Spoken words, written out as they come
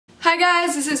Hi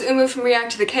guys, this is Umu from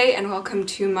React to the K and welcome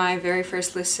to my very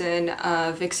first listen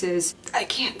of Vixx's, I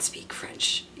can't speak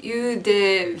French, You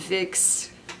de Vixx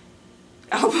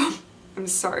album. I'm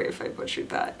sorry if I butchered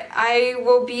that. I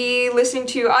will be listening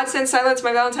to Odd Sense, Silence,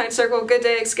 My Valentine's Circle, Good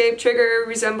Day, Escape, Trigger,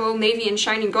 Resemble, Navy, and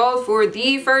Shining Gold for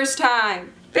the first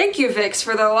time. Thank you, Vixx,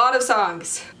 for the lot of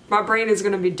songs. My brain is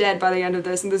gonna be dead by the end of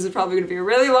this, and this is probably gonna be a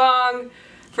really long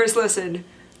first listen.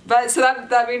 But so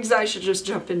that means I should just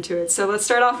jump into it. So let's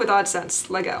start off with Odd Sense.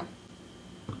 Let go.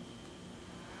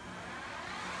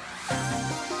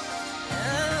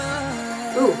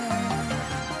 Ooh.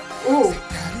 Ooh.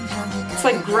 It's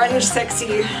like grunge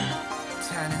sexy.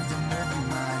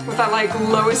 With that like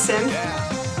low synth.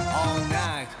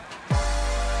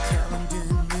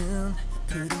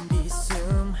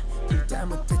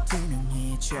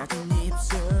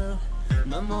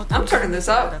 I'm turning this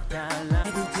up.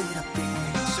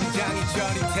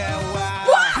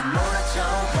 What?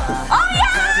 Oh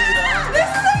yeah! This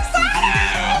is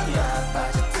exciting!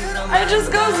 It just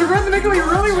goes rhythmically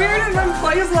really weird and then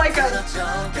plays like a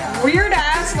weird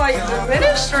ass like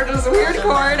diminished or just weird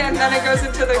chord and then it goes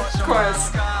into the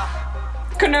chorus.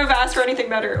 Couldn't have asked for anything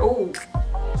better. Ooh.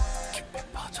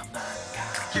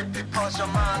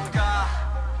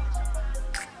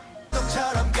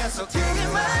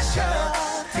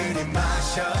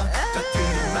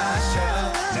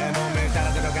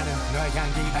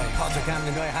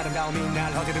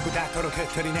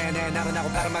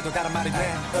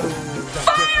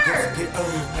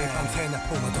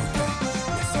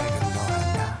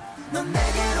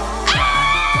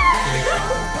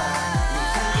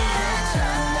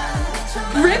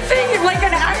 Riffing like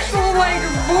an actual like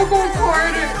vocal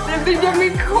chord. The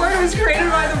chord was created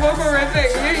by the vocal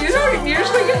riffing. You don't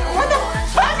usually get. What the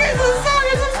fuck is this song?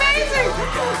 It's amazing.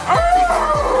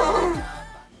 Oh!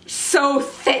 So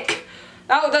thick.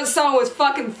 That song was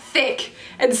fucking thick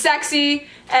and sexy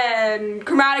and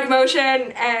chromatic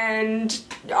motion and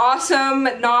awesome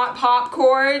not pop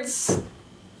chords.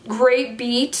 Great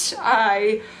beat.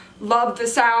 I love the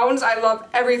sounds. I love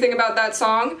everything about that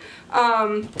song.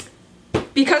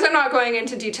 Because I'm not going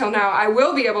into detail now, I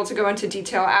will be able to go into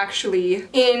detail actually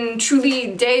in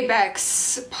Truly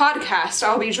Daybeck's podcast.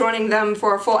 I'll be joining them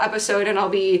for a full episode and I'll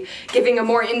be giving a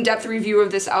more in-depth review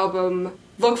of this album.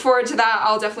 Look forward to that.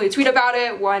 I'll definitely tweet about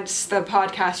it once the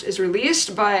podcast is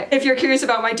released, but if you're curious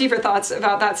about my deeper thoughts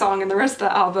about that song and the rest of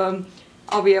the album,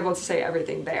 I'll be able to say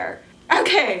everything there.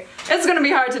 Okay, it's gonna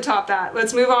be hard to top that.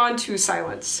 Let's move on to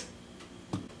Silence.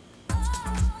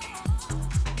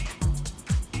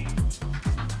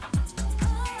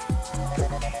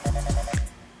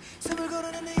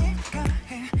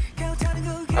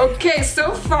 Okay,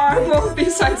 so far both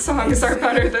B-side songs are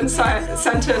better than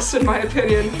Sentis in my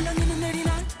opinion.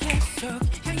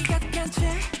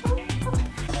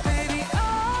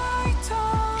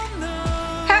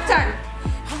 Halftime!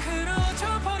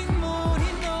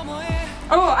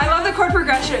 Oh, I love the chord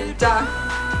progression. Da.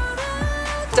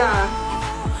 Da.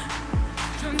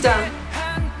 Da.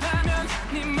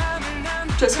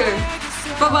 Just kidding.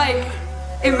 But like,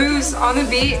 it moves on the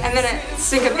beat and then it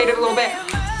syncopated a little bit.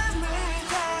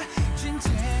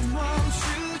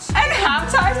 And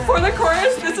halftime for the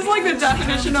chorus, this is like the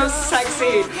definition of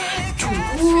sexy.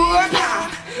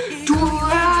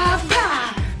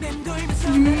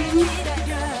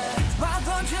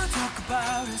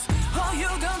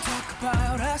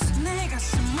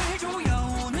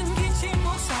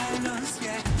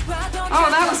 Oh,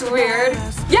 that was weird.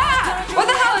 Yeah! What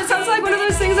the hell? It sounds like one of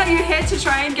those things that you hit to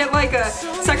try and get like a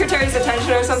secretary's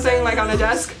attention or something, like on a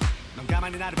desk.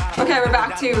 Okay, we're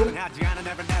back to...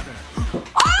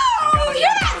 Oh, hear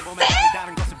that thing?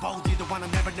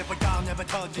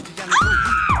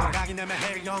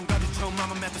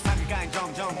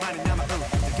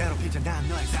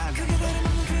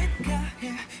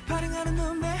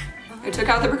 I took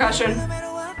out the percussion.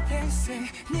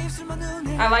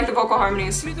 I like the vocal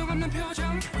harmonies.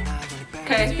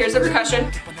 Okay, here's the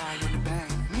percussion.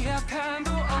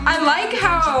 I like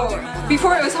how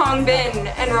before it was Hong Bin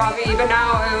and Ravi, but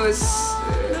now it was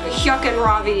Hyuk and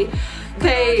Ravi.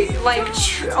 They like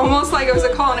almost like it was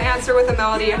a call and answer with a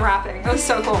melody and rapping. It was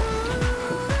so cool.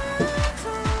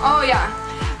 Oh yeah.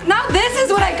 Now this is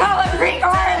what I call a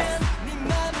pre-chorus.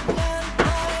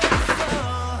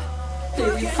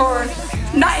 3, 4.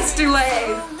 Nice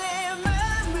delay.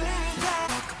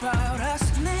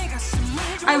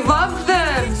 I love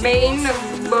the main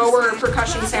lower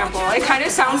percussion sample. It kind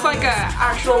of sounds like a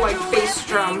actual like bass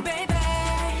drum.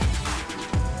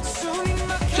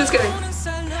 Just kidding.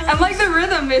 And like the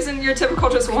rhythm isn't your typical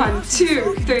just 1,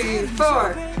 2, 3,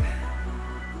 4.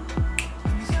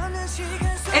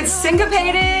 It's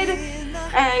syncopated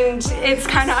and it's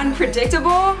kind of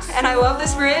unpredictable, and I love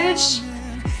this bridge.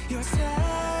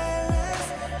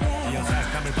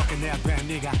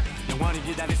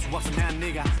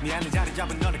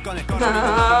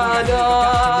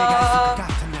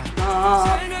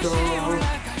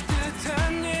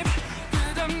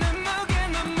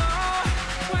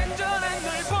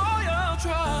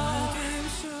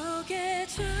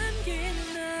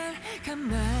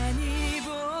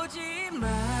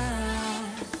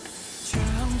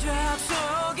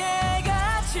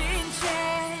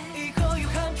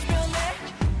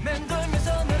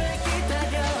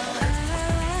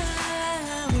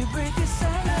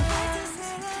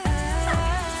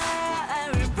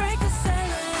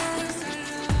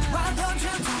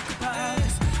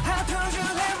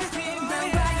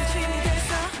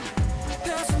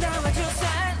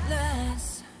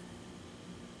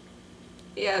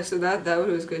 Yeah, so that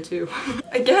was good too.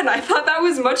 Again, I thought that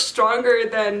was much stronger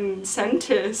than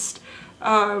Scientist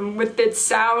with its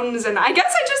sounds, and I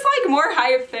guess I just like more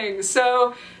hype things.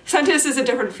 So Scientist is a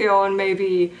different feel, and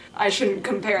maybe I shouldn't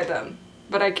compare them.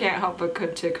 But I can't help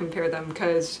but to compare them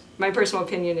because my personal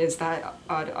opinion is that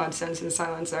Odd Sense and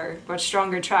Silence are much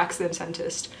stronger tracks than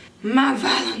Scientist. My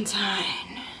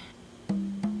Valentine.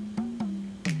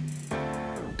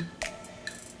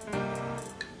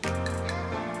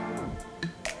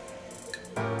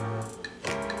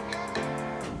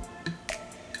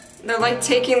 They're like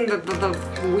taking the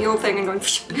wheel thing and going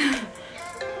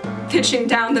pitching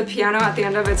down the piano at the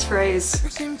end of its phrase.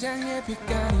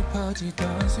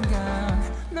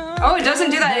 Oh, it doesn't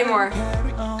do that anymore.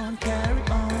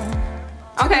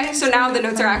 Okay, so now the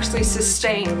notes are actually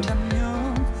sustained.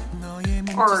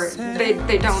 Or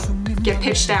they don't get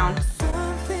pitched down.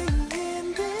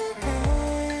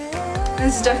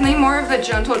 This is definitely more of a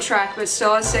gentle track, but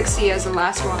still as sexy as the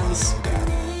last ones.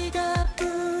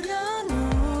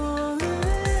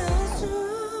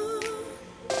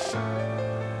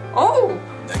 Oh!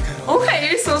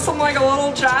 Okay, so some like a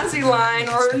little jazzy line,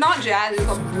 or not jazzy,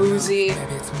 but bluesy.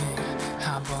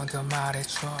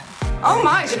 Oh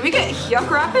my, did we get Hyuk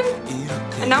rapping?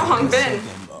 And now Hangbin.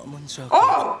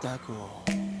 Oh!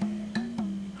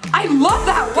 I love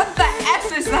that! What the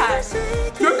F is that?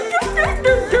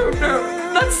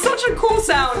 That's such a cool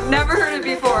sound. Never heard it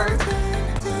before.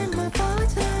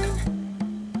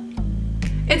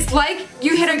 It's like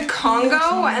you hit a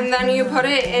congo and then you put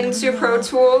it into Pro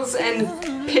Tools and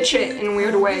pitch it in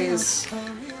weird ways.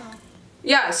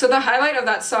 Yeah, so the highlight of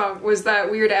that song was that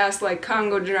weird ass like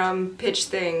congo drum pitch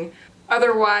thing.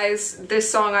 Otherwise, this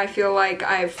song I feel like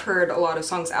I've heard a lot of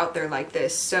songs out there like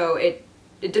this, so it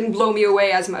didn't blow me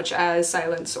away as much as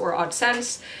Silence or Odd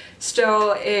Sense.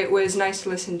 Still, it was nice to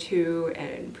listen to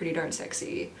and pretty darn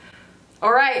sexy.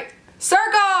 Alright,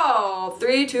 circle!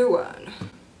 3, 2, 1.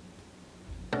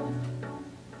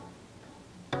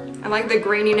 I like the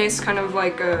graininess, kind of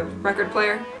like a record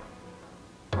player.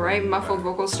 Alright, muffled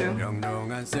vocals too.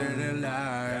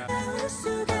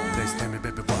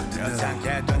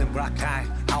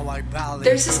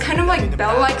 There's this kind of like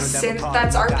bell-like synth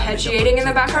that's arpeggiating in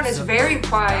the background. It's very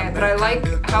quiet, but I like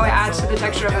how it adds to the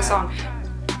texture of the song.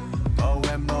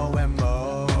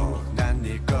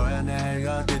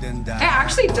 It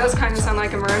actually does kind of sound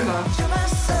like a marimba.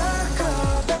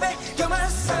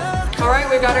 Alright,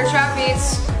 we've got our trap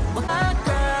beats.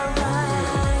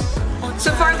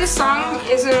 So far this song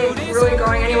isn't really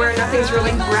going anywhere, nothing's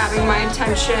really grabbing my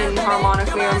attention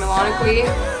harmonically or melodically.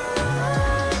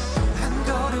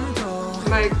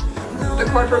 Like, the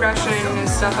chord progression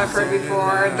is stuff I've heard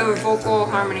before, the vocal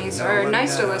harmonies are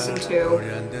nice to listen to,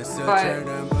 but,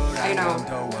 you know,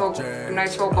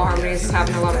 nice vocal harmonies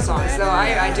happen in a lot of songs, so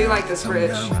I do like this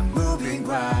bridge.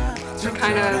 The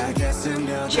kind of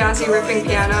jazzy riffing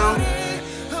piano.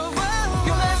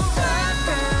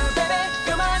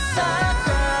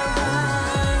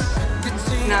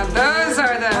 Now those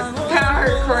are the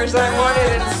power chords that I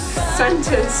wanted in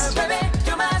Scientist.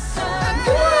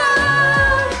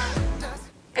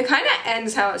 It kind of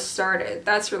ends how it started.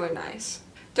 That's really nice.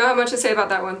 Don't have much to say about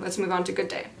that one. Let's move on to Good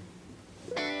Day.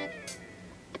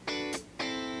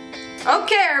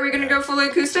 Okay, are we gonna go fully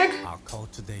acoustic?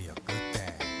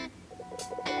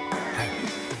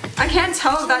 I can't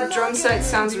tell if that drum set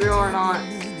sounds real or not.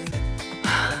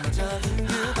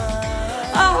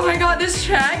 Oh my god, this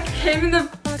track came in the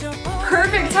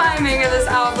perfect timing of this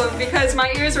album because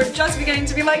my ears were just beginning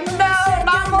to be like, no,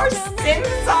 not more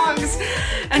synth songs.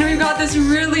 And we've got this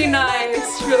really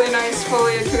nice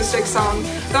fully acoustic song.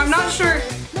 Though I'm not sure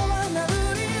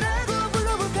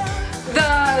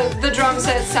the drum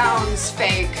set sounds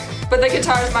fake, but the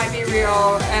guitars might be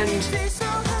real, and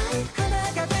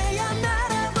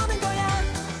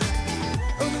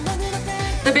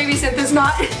The baby synth is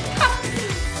not.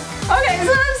 Okay,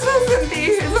 so it's still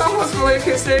synthy. It's almost fully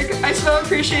acoustic. I still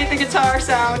appreciate the guitar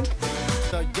sound.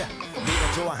 The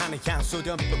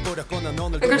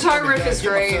guitar riff is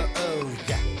great.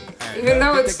 Even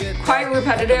though it's quite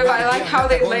repetitive, I like how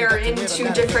they layer in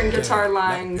two different guitar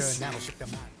lines.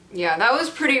 Yeah, that was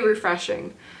pretty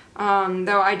refreshing.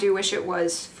 Though I do wish it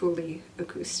was fully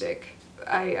acoustic.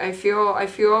 I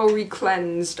feel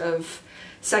re-cleansed of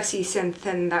sexy synth,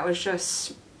 and that was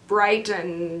just bright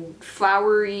and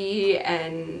flowery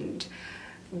and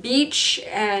beach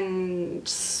and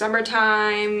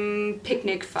summertime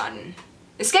picnic fun.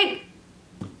 Escape!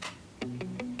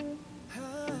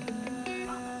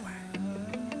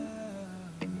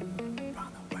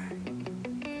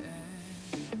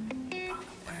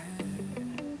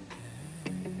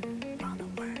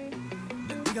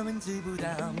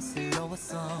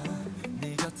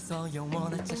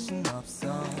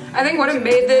 I think what it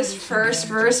made this first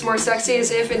verse more sexy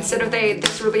is if instead of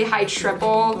this really high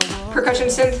treble percussion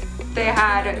synth, they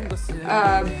had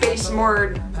bass,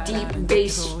 more deep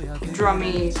bass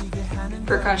drummy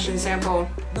percussion sample.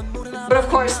 But of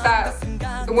course that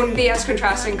it wouldn't be as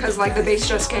contrasting because like the bass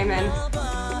just came in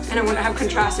and it wouldn't have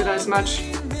contrasted as much.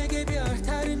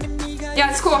 Yeah,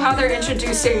 it's cool how they're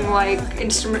introducing like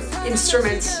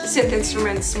synth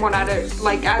instruments one at a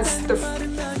like as the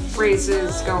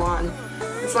phrases go on.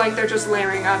 It's like they're just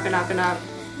layering up and up and up.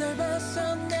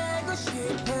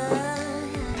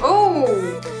 Oh,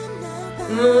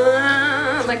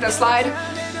 like that slide.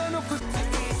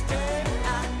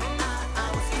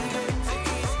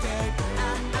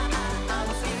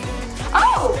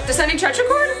 Oh, descending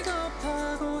tetrachord.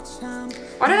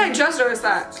 Why did I just notice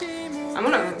that? I'm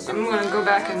gonna go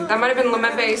back and that might have been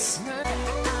lament bass.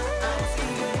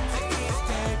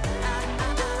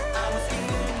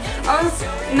 Oh,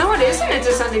 no, it isn't a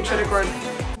descending tetrachord.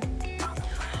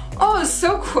 Oh, it's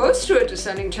so close to a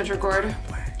descending tetrachord.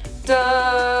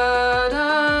 Da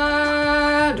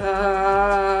da da da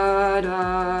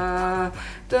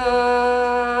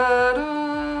da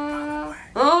da.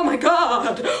 Oh my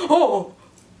god! Oh.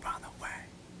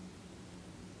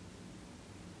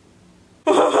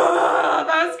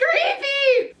 That was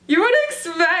creepy! You would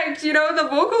expect, you know, the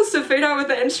vocals to fade out with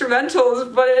the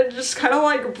instrumentals, but it just kind of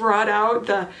like brought out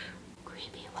the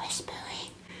creepy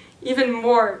whispering even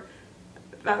more.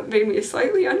 That made me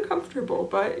slightly uncomfortable,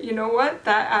 but you know what?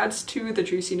 That adds to the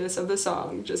juiciness of the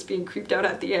song, just being creeped out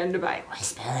at the end by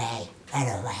whispering, run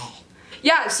away.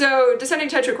 Yeah, so descending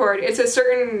tetrachord, it's a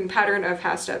certain pattern of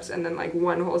half steps and then like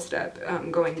one whole step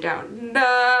going down.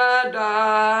 Da,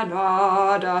 da,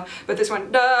 da, da. But this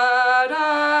one, da,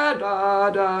 da,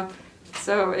 da, da.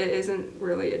 So it isn't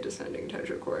really a descending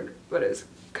tetrachord, but it's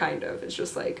kind of. It's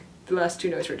just like the last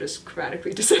two notes are just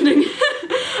chromatically descending.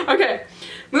 Okay,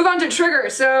 move on to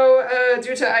Trigger. So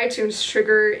due to iTunes,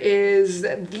 Trigger is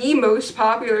the most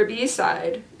popular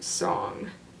B-side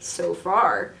song so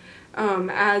far.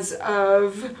 As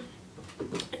of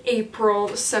April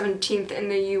 17th in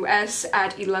the US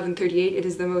at 11:38, it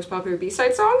is the most popular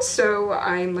B-side song, so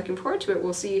I'm looking forward to it.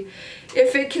 We'll see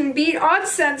if it can beat Odd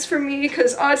Sense for me,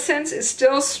 because Odd Sense is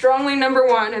still strongly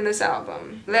 #1 in this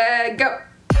album. Let go!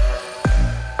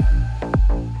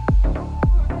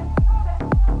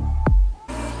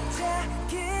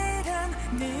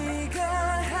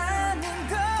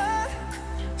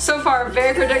 So far,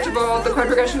 very predictable, the chord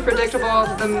progression predictable,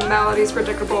 the melody's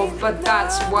predictable, but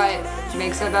that's what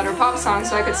makes a better pop song,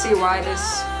 so I could see why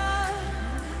this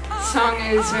song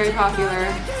is very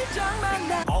popular.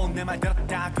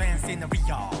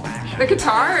 The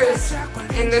guitars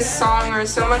in this song are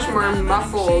so much more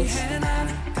muffled.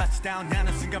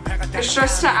 It's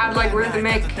just to add like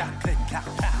rhythmic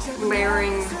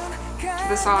layering to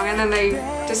the song, and then they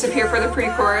disappear for the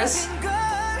pre-chorus.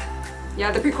 Yeah,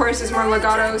 the pre-chorus is more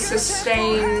legato,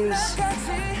 sustained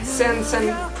synths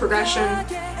and progression.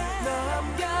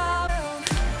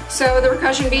 So the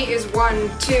percussion beat is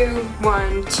 1, 2,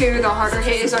 1, 2. The harder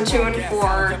hit is on 2 and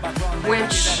 4,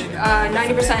 which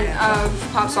 90%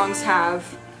 of pop songs have.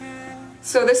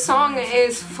 So this song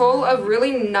is full of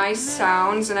really nice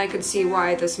sounds, and I could see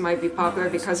why this might be popular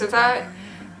because of that.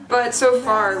 But so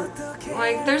far,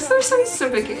 like, there's some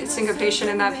syncopation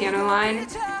in that piano line.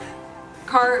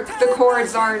 The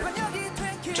chords aren't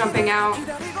jumping out.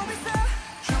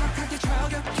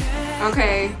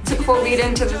 Okay, typical lead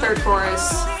into the third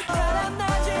chorus.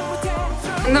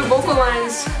 And the vocal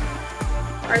lines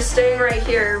are staying right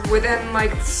here within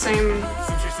like the same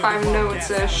 5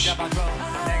 notes-ish.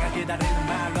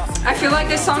 I feel like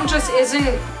this song just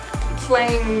isn't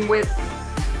playing with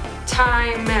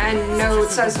time and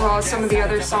notes as well as some of the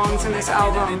other songs in this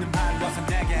album.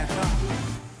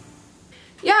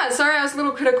 Yeah, sorry I was a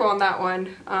little critical on that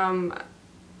one.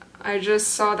 I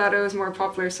just saw that it was more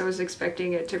popular, so I was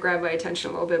expecting it to grab my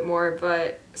attention a little bit more,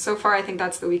 but so far I think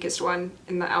that's the weakest one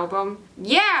in the album.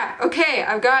 Yeah! Okay,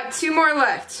 I've got 2 more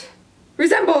left.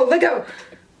 Resemble, let go!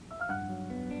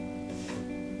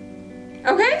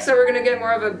 Okay, so we're gonna get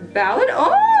more of a ballad.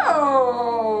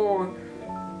 Oh!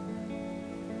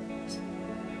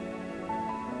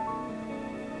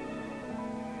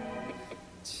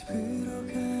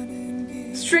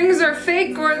 Strings are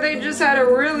fake, or they just had a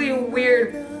really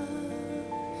weird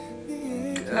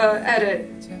edit.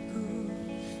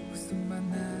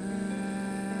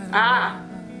 Ah,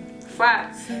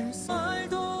 flat.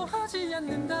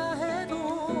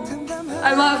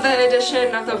 I love the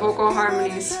addition of the vocal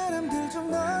harmonies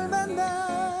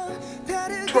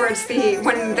towards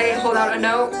when they hold out a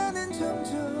note.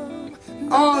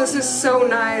 Oh, this is so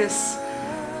nice.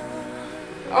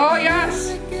 Oh,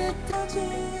 yes!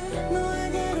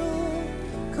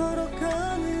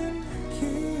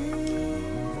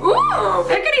 Ooh,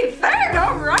 pickety third,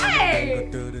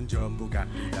 alright!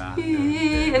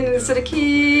 And instead of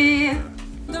key.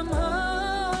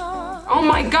 Oh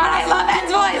my god, I love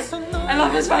Ed's voice! I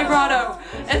love his vibrato.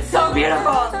 It's so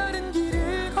beautiful.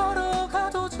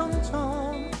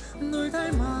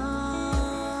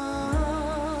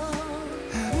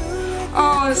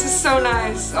 Oh, this is so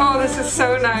nice. Oh, this is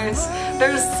so nice.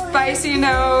 There's spicy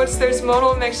notes, there's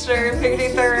modal mixture,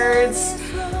 pickety thirds,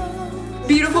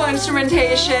 beautiful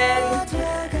instrumentation,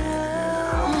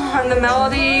 and the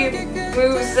melody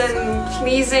moves in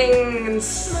pleasing and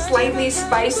slightly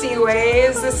spicy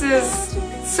ways. This is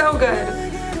so good.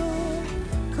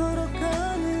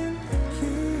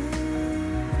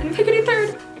 And pickety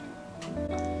third.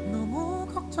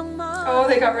 Oh,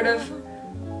 they got rid of.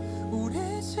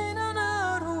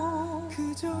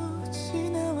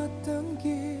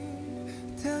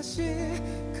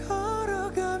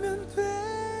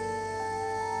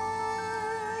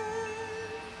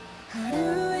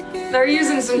 They're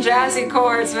using some jazzy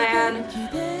chords, man.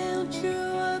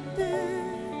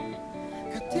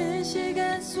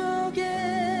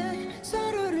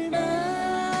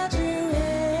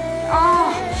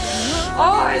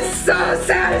 Oh, it's so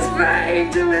satisfying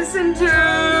to listen to.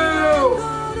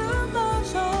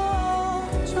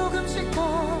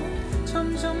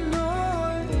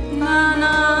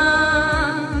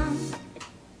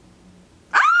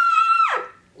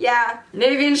 Yeah,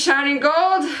 Navy and Shining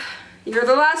Gold, you're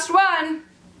the last one.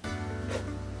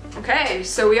 Okay,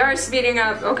 so we are speeding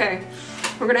up. Okay,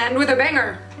 we're gonna end with a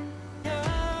banger.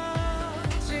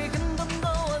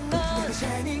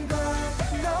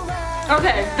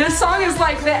 Okay, this song is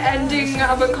like the ending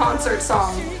of a concert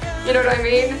song. You know what I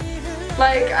mean?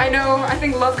 Like, I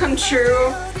think Love Come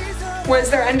True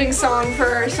was their ending song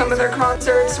for some of their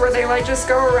concerts where they like just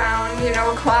go around, you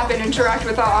know, clap and interact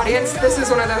with the audience. This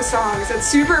is one of those songs. It's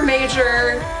super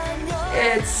major,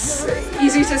 it's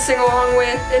easy to sing along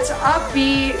with, it's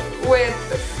upbeat with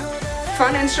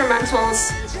fun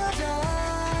instrumentals.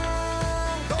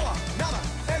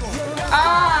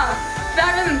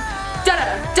 That rhythm,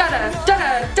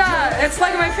 da-da-da-da-da-da. It's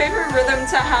like my favorite rhythm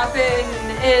to happen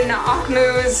in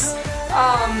Akmu's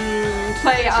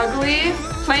Play Ugly.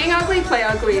 Playing Ugly? Play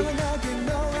Ugly.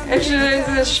 It's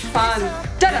just fun.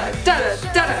 Da-da, da-da,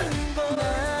 da-da.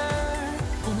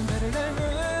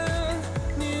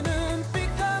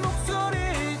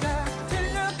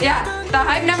 Yeah, the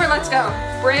hype never lets go.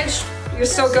 Bridge, you're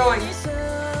still going.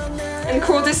 And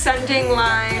cool descending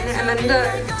line, and then the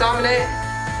dominant.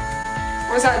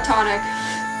 Or was that tonic?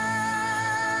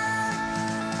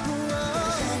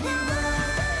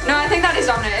 No, I think that is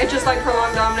dominant. It just like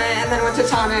prolonged dominant and then went to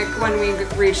tonic when we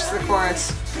reached the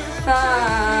chorus.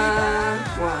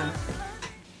 One.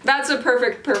 That's a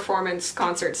perfect performance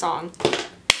concert song.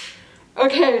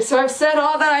 Okay, so I've said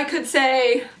all that I could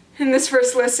say in this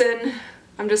first listen.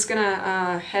 I'm just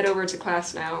gonna head over to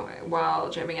class now while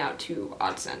jamming out to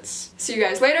Odd Sense. See you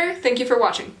guys later. Thank you for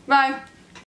watching. Bye.